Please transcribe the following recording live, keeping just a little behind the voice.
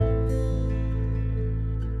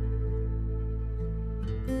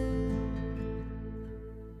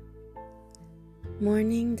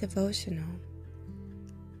Morning Devotional.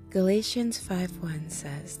 Galatians 5:1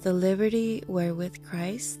 says, "The liberty wherewith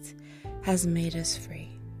Christ has made us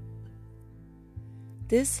free."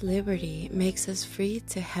 This liberty makes us free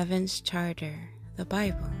to heaven's charter, the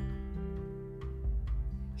Bible.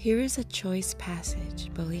 Here is a choice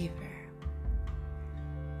passage, believer.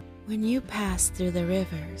 When you pass through the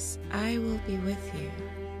rivers, I will be with you.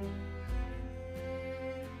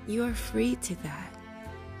 You are free to that.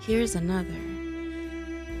 Here's another.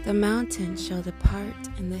 The mountains shall depart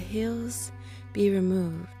and the hills be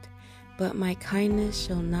removed, but my kindness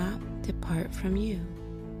shall not depart from you.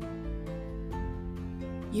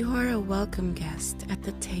 You are a welcome guest at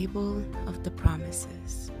the table of the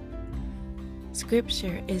promises.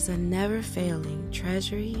 Scripture is a never-failing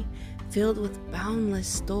treasury filled with boundless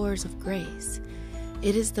stores of grace.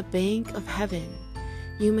 It is the bank of heaven.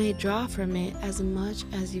 You may draw from it as much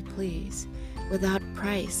as you please, without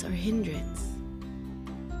price or hindrance.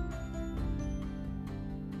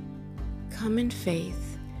 Come in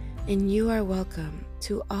faith, and you are welcome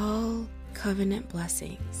to all covenant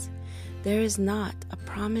blessings. There is not a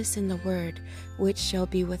promise in the word which shall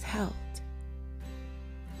be withheld.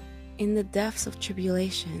 In the depths of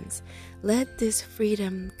tribulations, let this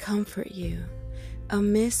freedom comfort you.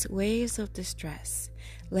 Amidst waves of distress,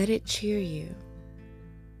 let it cheer you.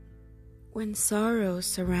 When sorrows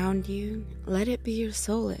surround you, let it be your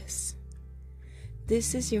solace.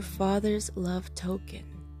 This is your Father's love token.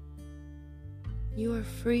 You are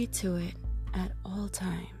free to it at all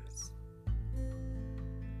times.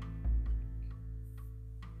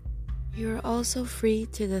 You are also free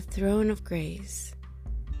to the throne of grace.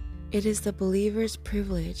 It is the believer's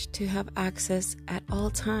privilege to have access at all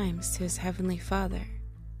times to his Heavenly Father.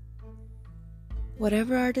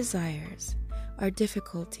 Whatever our desires, our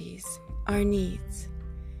difficulties, our needs,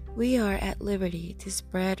 we are at liberty to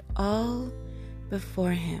spread all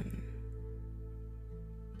before Him.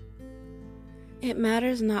 It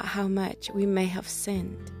matters not how much we may have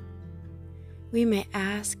sinned. We may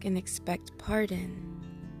ask and expect pardon.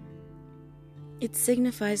 It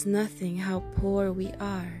signifies nothing how poor we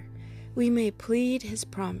are. We may plead His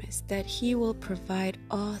promise that He will provide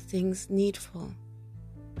all things needful.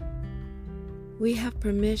 We have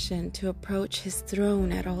permission to approach His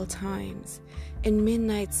throne at all times, in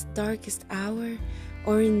midnight's darkest hour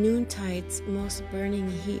or in noontide's most burning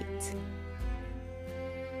heat.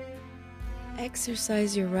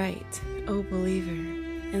 Exercise your right, O believer,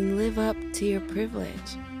 and live up to your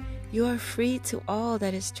privilege. You are free to all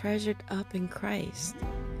that is treasured up in Christ.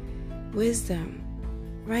 Wisdom,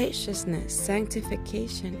 righteousness,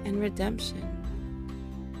 sanctification, and redemption.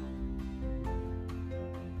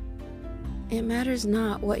 It matters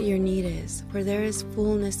not what your need is, for there is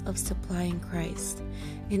fullness of supply in Christ,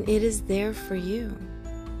 and it is there for you.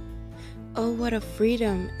 Oh, what a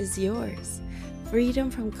freedom is yours!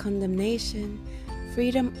 Freedom from condemnation,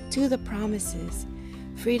 freedom to the promises,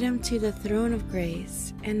 freedom to the throne of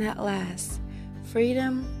grace, and at last,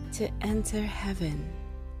 freedom to enter heaven.